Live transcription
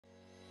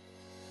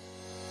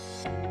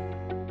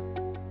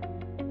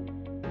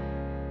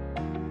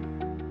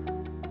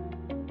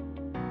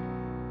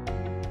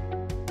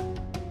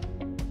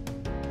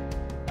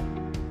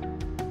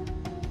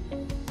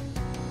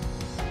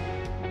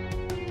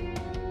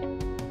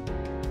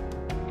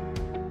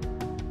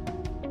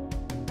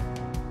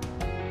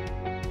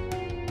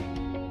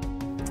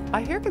I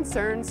hear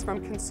concerns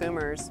from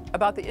consumers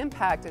about the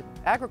impact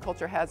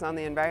agriculture has on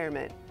the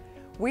environment.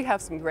 We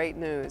have some great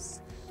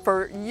news.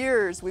 For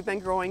years, we've been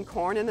growing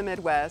corn in the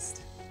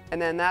Midwest,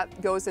 and then that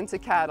goes into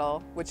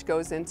cattle, which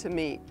goes into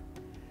meat.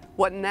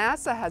 What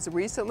NASA has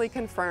recently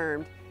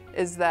confirmed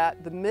is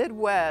that the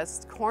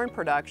Midwest corn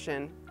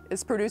production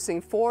is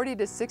producing 40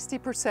 to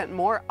 60%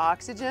 more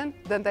oxygen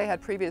than they had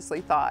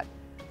previously thought.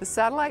 The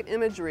satellite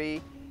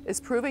imagery is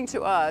proving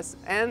to us,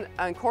 and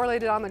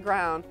correlated on the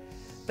ground,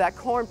 that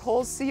corn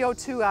pulls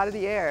CO2 out of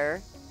the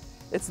air.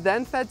 It's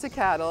then fed to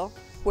cattle,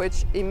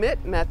 which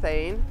emit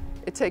methane.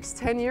 It takes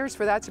 10 years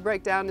for that to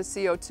break down to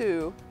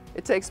CO2.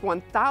 It takes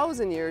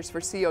 1,000 years for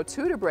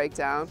CO2 to break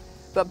down,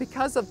 but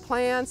because of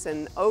plants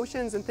and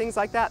oceans and things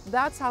like that,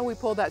 that's how we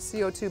pull that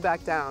CO2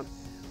 back down.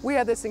 We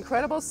have this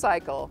incredible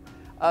cycle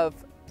of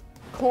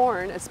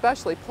corn,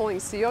 especially pulling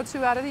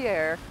CO2 out of the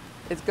air.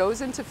 It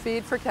goes into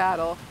feed for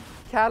cattle,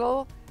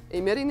 cattle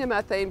emitting the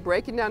methane,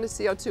 breaking down to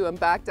CO2 and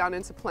back down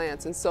into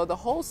plants. And so the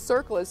whole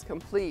circle is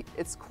complete.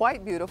 It's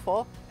quite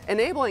beautiful,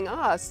 enabling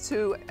us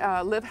to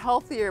live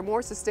healthier,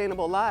 more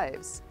sustainable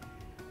lives.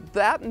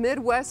 That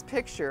Midwest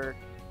picture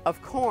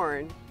of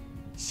corn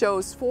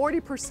shows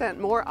 40%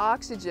 more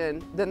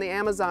oxygen than the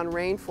Amazon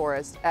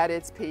rainforest at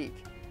its peak.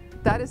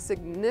 That is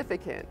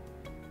significant.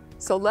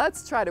 So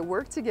let's try to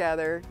work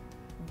together,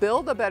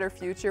 build a better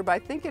future by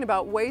thinking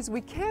about ways we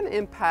can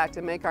impact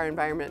and make our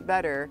environment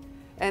better,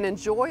 and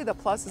enjoy the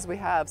pluses we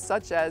have,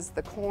 such as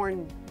the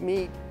corn,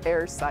 meat,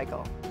 air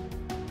cycle.